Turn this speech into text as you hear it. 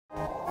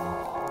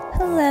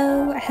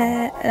hello,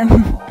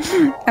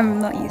 I'm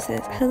not used to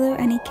this. Hello,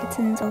 any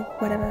kittens or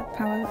whatever,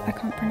 however, I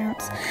can't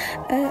pronounce.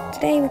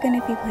 Today we're going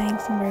to be playing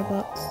some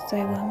Roblox,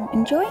 so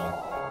enjoy.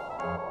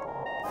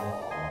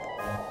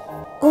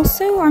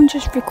 Also, I'm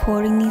just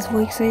recording these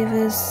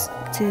voiceovers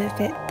to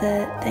fit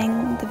the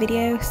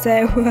video,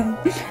 so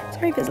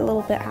sorry if it's a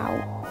little bit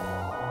out.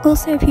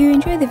 Also, if you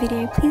enjoy the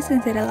video, please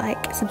consider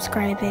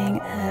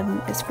subscribing.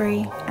 It's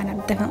free, and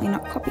I'm definitely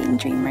not copying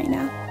Dream right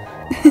now.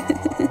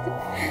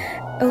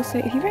 Also,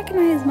 if you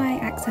recognise my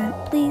accent,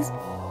 please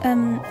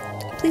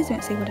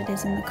don't say what it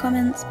is in the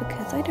comments,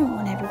 because I don't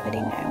want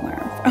everybody knowing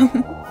where I'm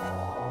from.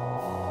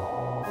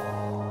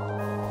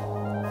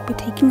 We're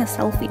taking a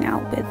selfie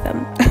now with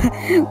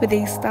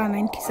a Star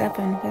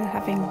 97. We're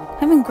having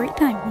a great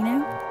time, you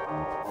know.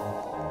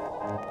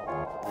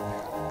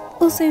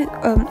 Also,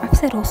 I've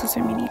said also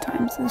so many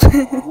times.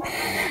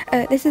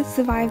 This is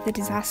Survive the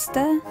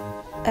Disaster,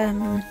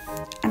 and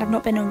I've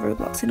not been on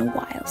Roblox in a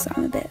while, so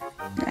I'm a bit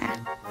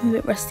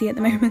rusty at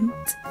the moment.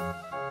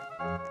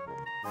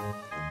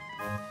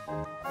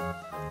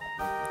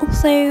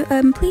 Also,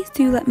 please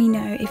do let me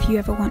know if you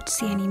ever want to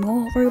see any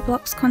more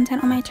Roblox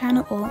content on my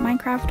channel, or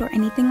Minecraft, or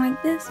anything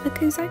like this,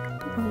 because I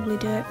could probably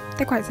do it.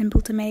 They're quite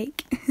simple to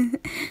make.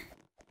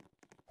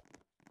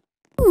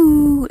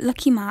 Ooh,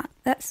 Lucky Mart.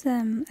 That's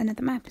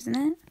another map, isn't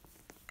it?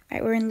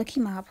 Right, we're in Lucky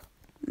Mart.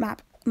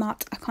 Mart.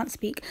 I can't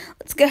speak.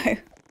 Let's go.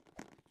 I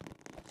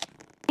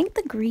think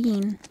the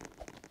green.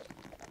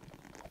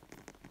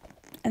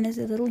 And there's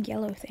a little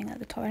yellow thing at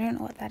the top. I don't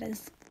know what that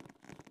is.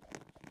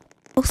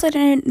 Also, I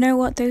don't know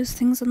what those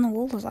things on the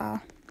walls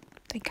are.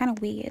 They're kind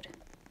of weird.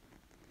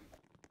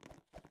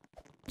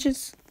 I'm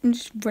just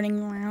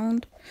running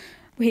around,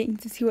 waiting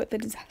to see what the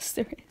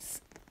disaster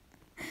is.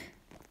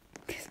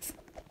 Because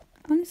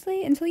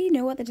honestly, until you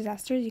know what the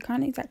disaster is, you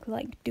can't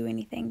exactly do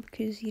anything,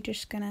 because you're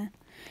just gonna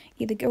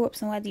either go up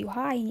somewhere too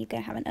high and you're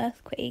gonna have an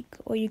earthquake,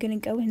 or you're gonna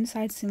go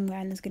inside somewhere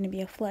and there's gonna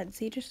be a flood.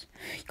 So you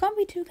can't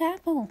be too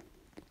careful.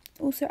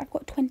 Also, I've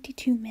got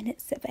 22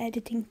 minutes of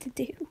editing to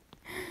do.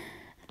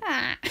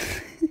 Ah. Oh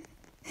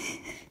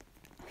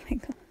my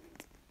god.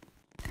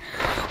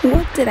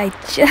 What did I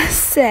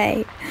just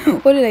say?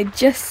 What did I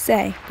just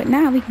say? But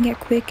now we can get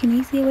quick and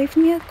easy away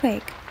from the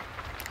earthquake.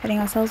 Hurting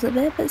ourselves a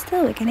bit, but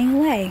still we're getting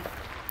away.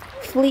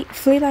 Flee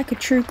like a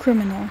true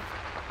criminal.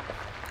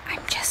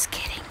 I'm just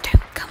kidding,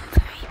 don't come for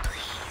me,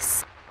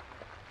 please.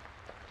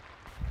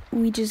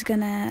 We're just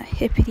gonna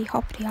hippity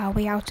hoppity our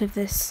way out of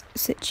this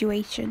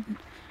situation.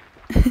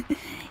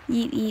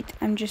 Yeet.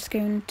 I'm just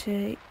going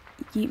to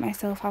yeet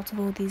myself out of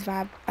all these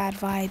bad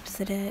vibes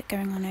that are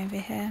going on over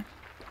here.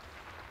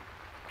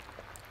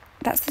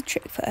 That's the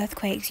trick for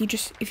earthquakes.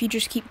 If you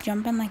just keep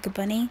jumping like a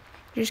bunny,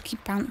 you just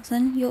keep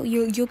bouncing,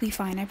 you'll be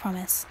fine, I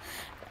promise.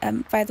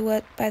 By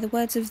the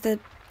words of the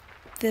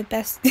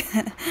best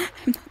I'm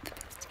not the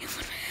best.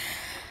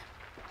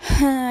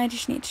 I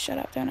just need to shut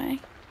up, don't I?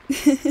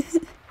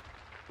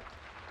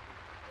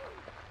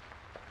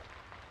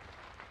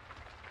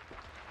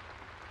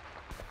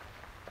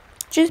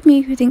 Just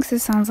me who thinks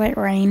this sounds like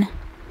rain.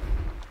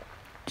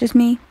 Just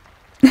me?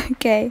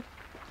 Okay.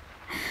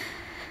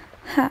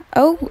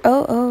 Oh.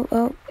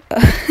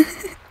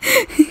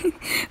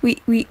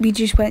 We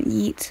just went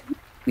yeet.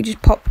 We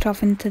just popped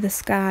off into the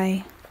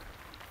sky.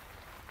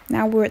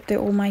 Now we're at the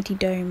almighty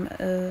dome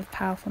of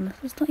powerfulness.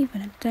 It's not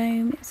even a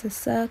dome, it's a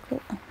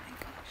circle. Oh my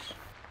gosh.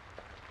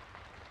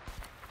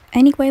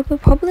 Anyway, we're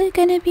probably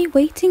gonna be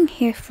waiting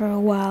here for a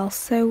while,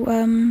 so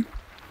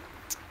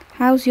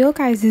how's your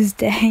guys'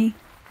 day?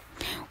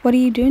 What are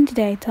you doing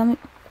today? Tell me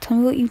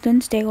what you've done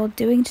today or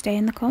doing today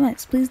in the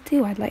comments. Please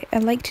do. I'd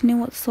like to know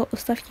what sort of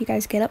stuff you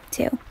guys get up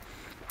to.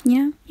 You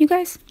know, you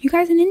guys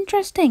an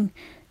interesting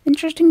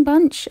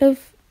bunch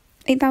of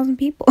 8,000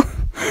 people.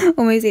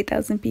 Almost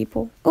 8,000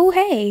 people. Oh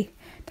hey,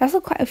 that's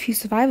quite a few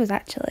survivors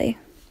actually.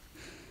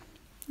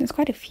 There's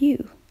quite a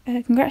few.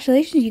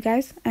 Congratulations, you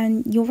guys,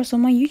 and you're also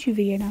on my YouTube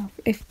video now.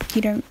 If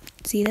you don't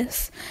see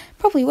this,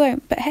 probably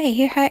won't. But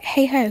hey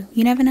ho,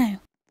 you never know.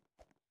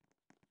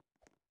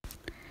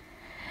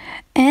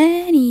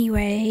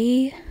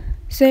 Anyway,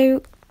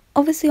 so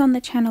obviously on the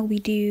channel we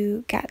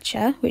do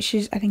gacha, which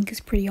I think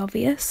is pretty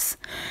obvious.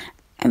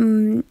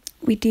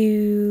 We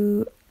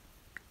do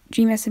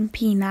Dream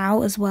SMP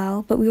now as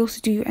well, but we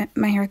also do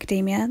My Hero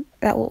Academia.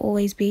 That will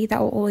always be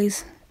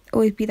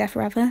be there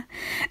forever.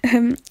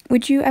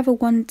 Would you ever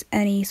want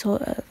any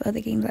sort of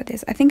other games like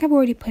this? I think I've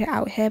already put it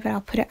out here, but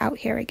I'll put it out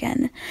here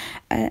again.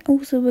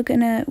 Also, we're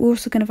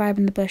also gonna vibe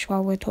in the bush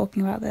while we're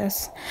talking about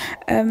this.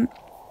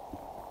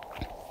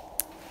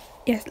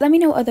 Yes, let me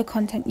know what other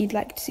content you'd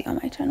like to see on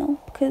my channel,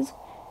 because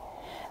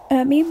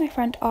me and my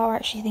friend are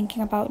actually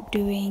thinking about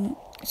doing...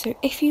 So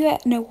if you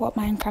know what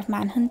Minecraft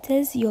Manhunt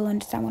is, you'll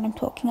understand what I'm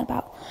talking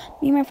about.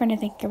 Me and my friend are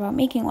thinking about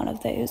making one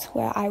of those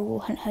where I will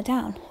hunt her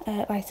down,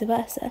 vice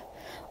versa.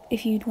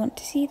 If you'd want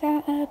to see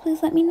that,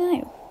 please let me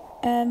know.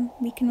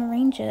 We can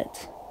arrange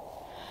it.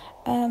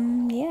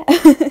 Yeah.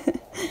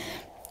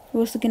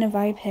 We're also gonna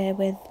vibe here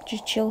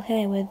just chill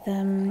here with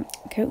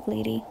Coke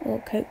Lady or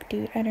Coke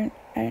Dude. I don't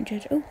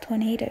judge. Oh,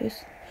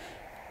 tornadoes.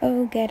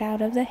 Oh, get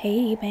out of the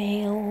hay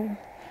bale.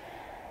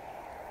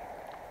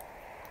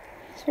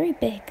 It's very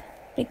big.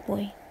 Big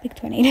boy. Big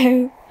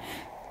tornado.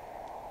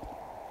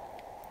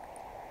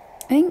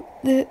 I think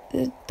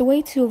the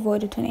way to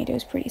avoid a tornado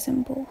is pretty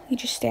simple. You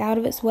just stay out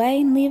of its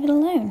way and leave it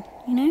alone,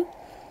 you know?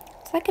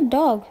 It's like a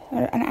dog,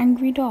 or an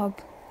angry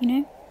dog, you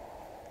know?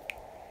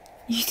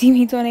 You see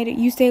me, tornado,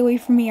 you stay away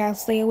from me, I'll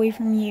stay away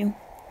from you.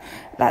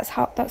 That's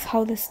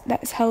how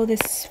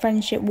this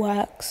friendship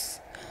works.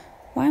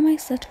 Why am I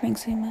stuttering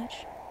so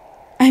much?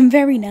 I'm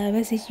very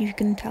nervous, as you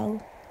can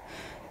tell.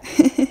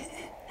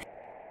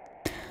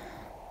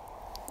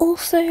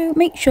 Also,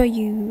 make sure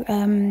you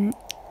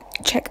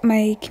check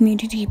my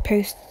community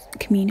posts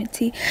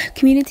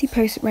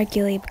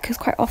regularly, because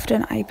quite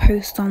often I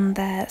post on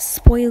their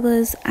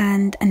spoilers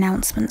and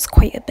announcements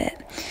quite a bit.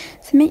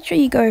 So make sure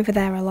you go over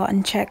there a lot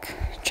and check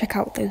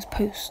out those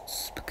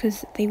posts,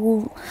 because they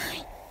will.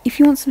 If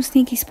you want some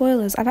sneaky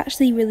spoilers, I've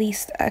actually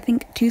released, I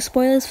think, 2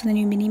 spoilers for the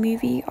new mini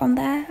movie on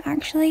there,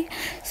 actually.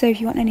 So if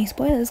you want any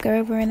spoilers, go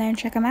over in there and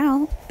check them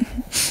out.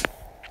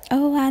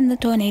 Oh, and the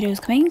tornado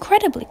is coming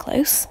incredibly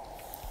close.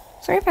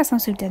 Sorry if I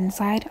sound so dead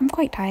inside. I'm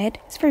quite tired.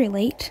 It's very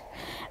late,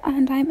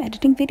 and I'm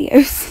editing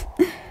videos.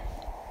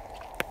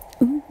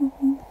 Ooh.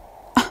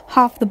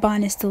 Half the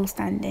barn is still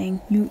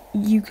standing.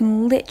 You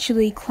can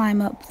literally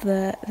climb up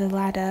the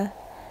ladder.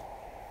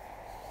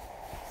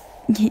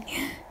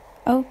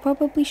 Oh,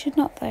 probably should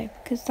not though,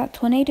 because that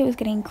tornado is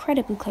getting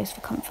incredibly close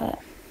for comfort.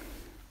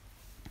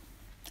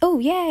 Oh,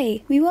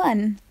 yay! We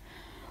won!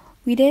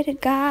 We did it,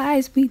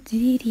 guys! We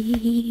did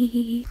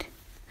it!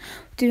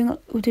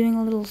 We're doing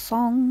a little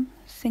song,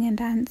 sing and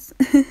dance.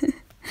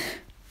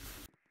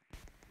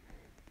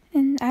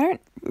 And I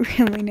don't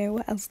really know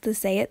what else to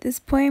say at this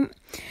point.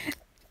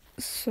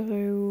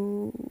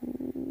 So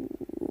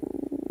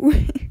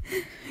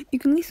you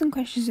can leave some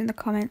questions in the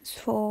comments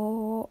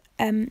for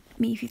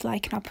me if you'd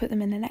like, and I'll put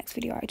them in the next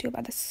video I do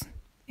about this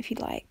if you'd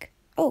like.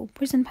 Oh,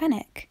 prison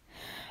panic.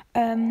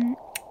 Are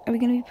we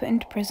gonna be put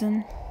into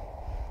prison?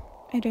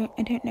 I don't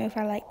know if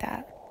I like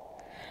that.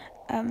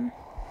 Oh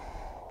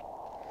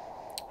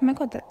my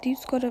god, that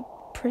dude's got a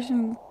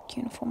prison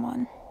uniform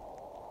on.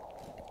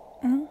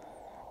 Oh,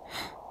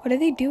 what are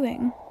they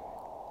doing?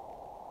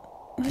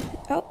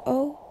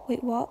 Oh,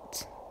 wait,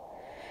 what?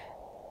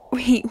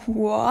 Wait,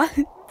 what?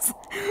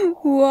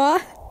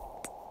 What?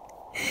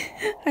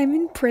 I'm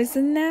in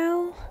prison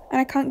now, and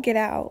I can't get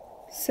out.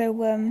 So,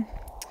 we're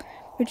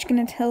just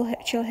gonna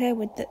chill here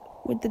with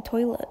the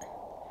toilet.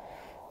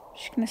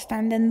 Just gonna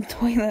stand in the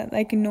toilet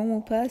like a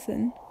normal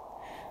person.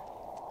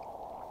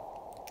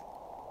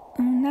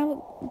 Now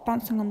we're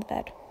bouncing on the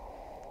bed.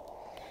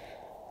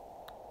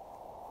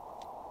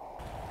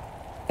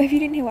 If you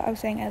didn't hear what I was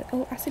saying earlier,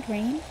 oh, acid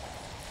rain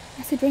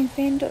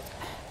fan.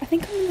 I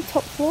think I'm on the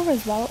top floor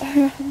as well.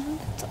 I'm on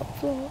the top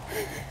floor.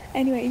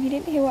 Anyway, if you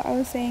didn't hear what I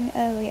was saying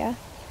earlier,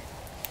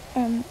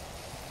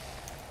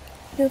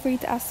 feel free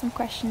to ask some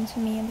questions for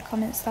me in the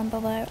comments down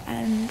below,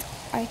 and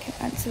I can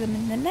answer them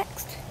in the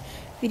next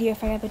video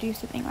if I ever do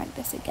something like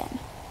this again.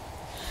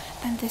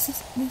 And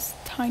this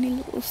tiny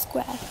little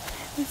square.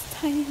 This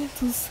tiny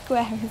little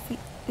square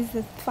is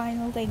the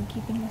final thing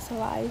keeping us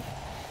alive.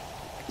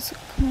 So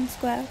come on,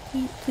 square,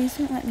 please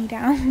don't let me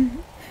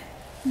down.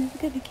 I'm never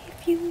gonna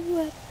give you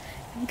up.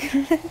 I'm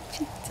gonna let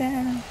you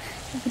down.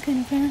 Never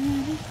gonna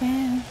run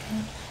around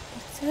and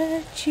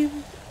desert you.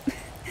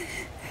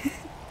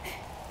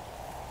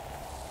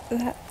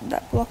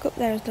 That block up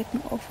there is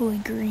looking awfully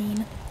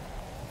green.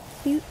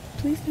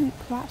 Please don't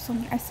collapse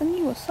on me. I sung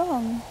you a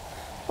song.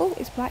 Oh,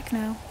 it's black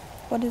now.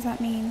 What does that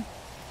mean?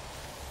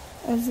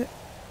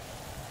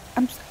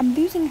 I'm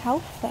losing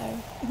health though.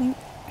 I think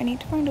I need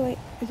to find a way.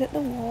 Is it the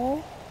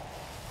wall?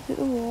 Is it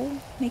the wall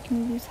making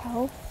me lose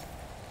health?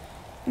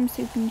 I'm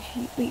so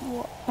confused. Wait,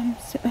 what?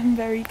 I'm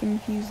very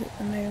confused at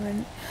the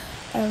moment.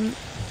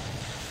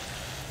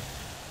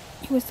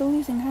 You were still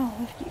losing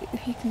health.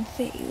 If you can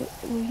see,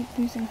 we're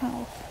losing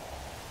health.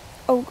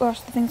 Oh gosh,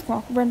 the thing's come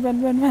off.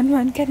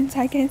 Run! Get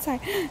inside!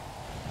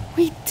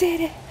 We did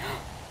it!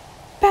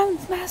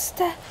 Bounce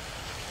Master!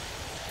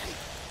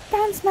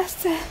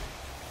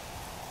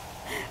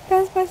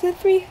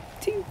 3,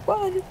 2,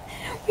 1.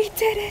 We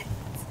did it!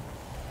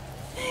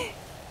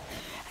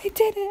 I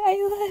did it!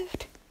 I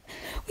lived!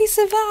 We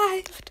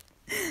survived!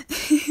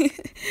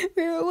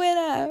 We're a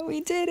winner!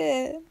 We did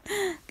it!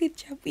 Good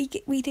job. We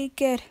did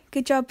good.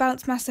 Good job,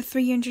 Bounce Master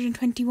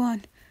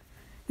 321.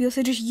 We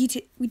also just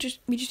yeeted. We just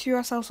threw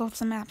ourselves off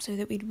the map so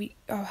that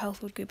our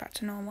health would go back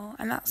to normal,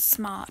 and that's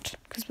smart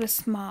because we're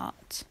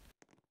smart.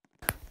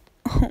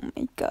 Oh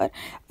my god!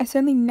 It's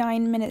only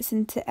 9 minutes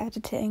into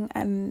editing,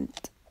 and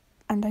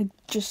I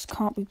just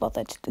can't be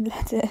bothered to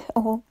let it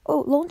all.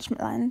 Oh,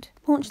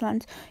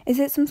 Launchland. Is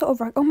it some sort of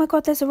rocket? Oh my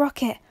god! There's a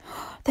rocket.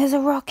 There's a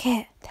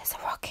rocket.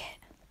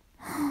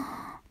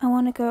 I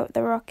want to go up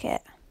the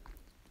rocket.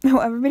 Oh,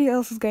 everybody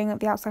else is going up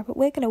the outside, but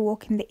we're going to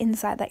walk in the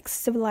inside like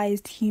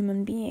civilized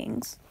human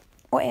beings.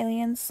 Or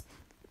aliens.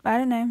 I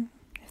don't know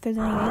if there's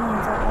any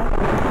aliens out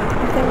there.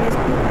 If there is,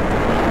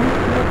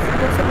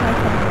 what's it like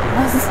on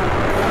Mars?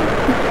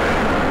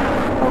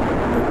 Oh,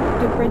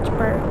 bridge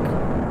broke.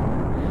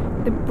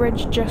 The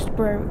bridge just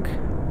broke.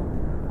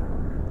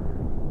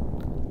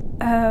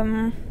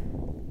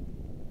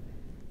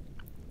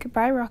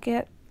 Goodbye,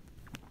 Rocket.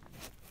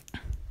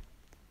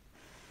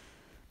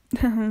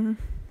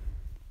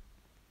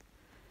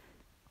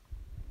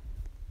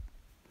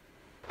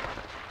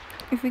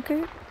 If we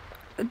go...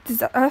 Does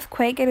the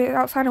earthquake get it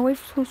outside away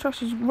from school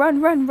structures?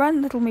 Run, run,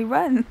 run, little me,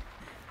 run!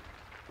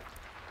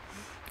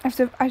 I've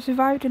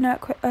survived an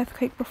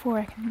earthquake before.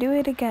 I can do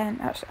it again.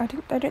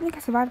 Actually, I don't think I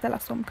survived the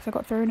last one because I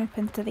got thrown up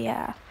into the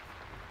air.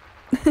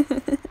 Oh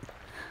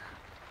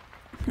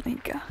my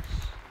gosh.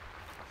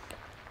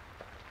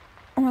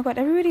 Oh my god,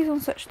 everybody's on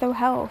such low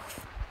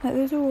health. Like,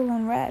 those are all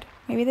on red.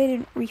 Maybe they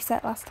didn't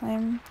reset last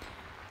time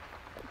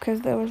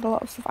because there was a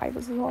lot of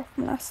survivors as well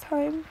from last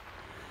time.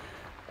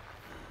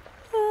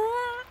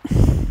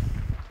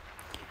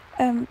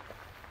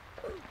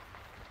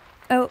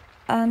 Oh,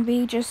 and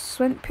we just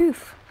went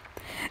poof.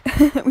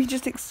 We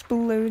just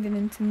exploded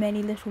into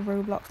many little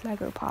Roblox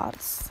Lego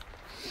parts.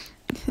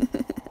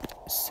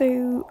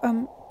 So,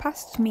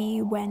 past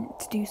me went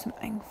to do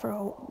something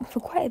for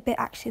quite a bit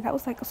actually. That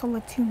was like a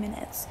solid 2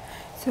 minutes.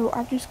 So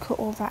I've just cut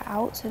all that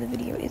out so the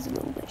video is a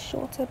little bit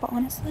shorter, but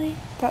honestly,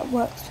 that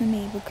works for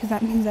me because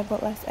that means I've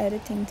got less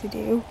editing to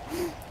do.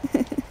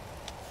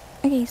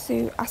 Okay,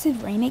 so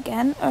acid rain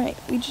again. Alright,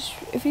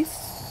 if we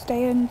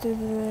stay under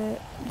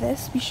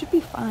this, we should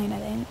be fine, I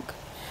think.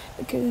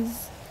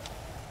 Because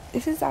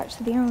this is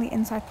actually the only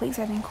inside place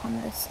I think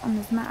on this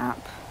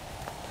map.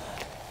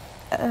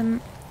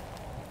 So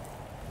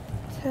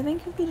I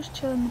think if we just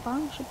chill in the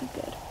barn, we should be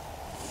good.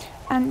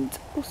 And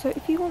also,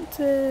 if you want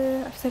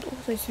to, I've said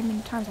also so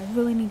many times, I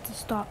really need to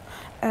stop.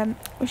 We're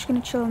just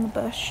going to chill in the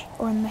bush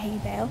or in the hay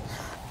bale.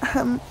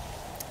 And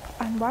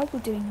while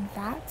we're doing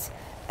that,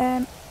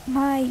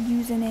 my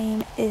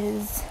username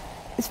is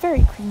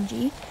very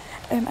cringy.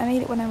 I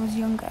made it when I was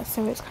younger,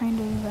 so it's kind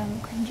of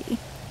cringy.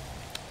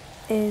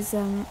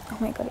 Oh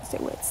my god, it's so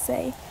weird to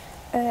say.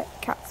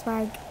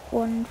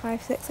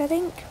 Catswag156, I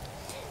think.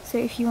 So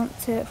if you want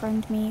to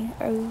friend me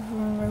over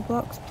on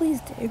Roblox,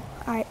 please do.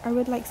 I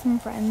would like some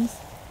friends.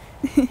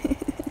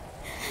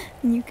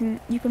 And you can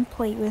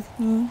play with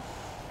me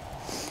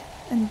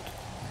and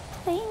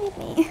play with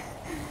me.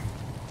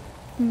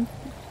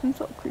 Some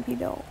sort of creepy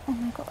doll. Oh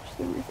my gosh,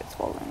 the roof is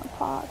falling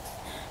apart.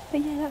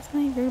 But yeah, that's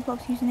my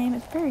Roblox username.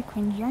 It's very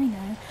cringy, I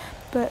know.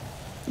 But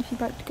if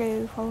you'd like to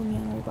go follow me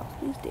on Roblox,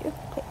 please do.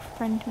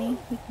 Friend me.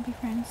 We can be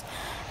friends.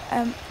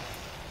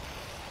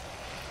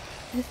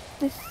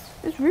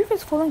 This roof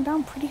is falling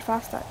down pretty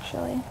fast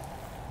actually.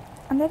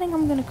 And I think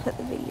I'm gonna cut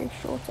the video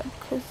shorter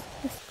because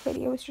this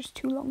video is just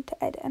too long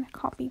to edit and I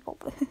can't be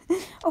bothered.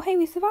 Oh hey,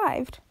 we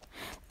survived.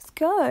 Let's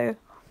go.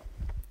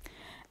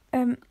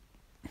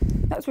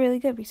 That's really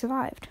good, we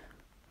survived.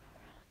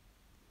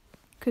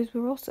 Because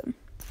we're awesome.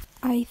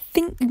 I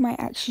think we might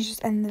actually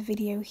just end the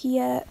video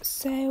here.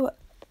 So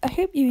I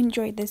hope you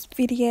enjoyed this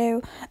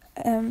video.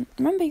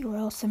 Remember you're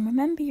awesome,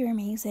 remember you're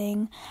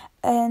amazing,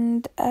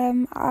 and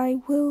I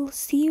will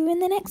see you in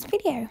the next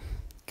video.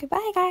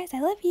 Goodbye guys,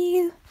 I love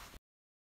you.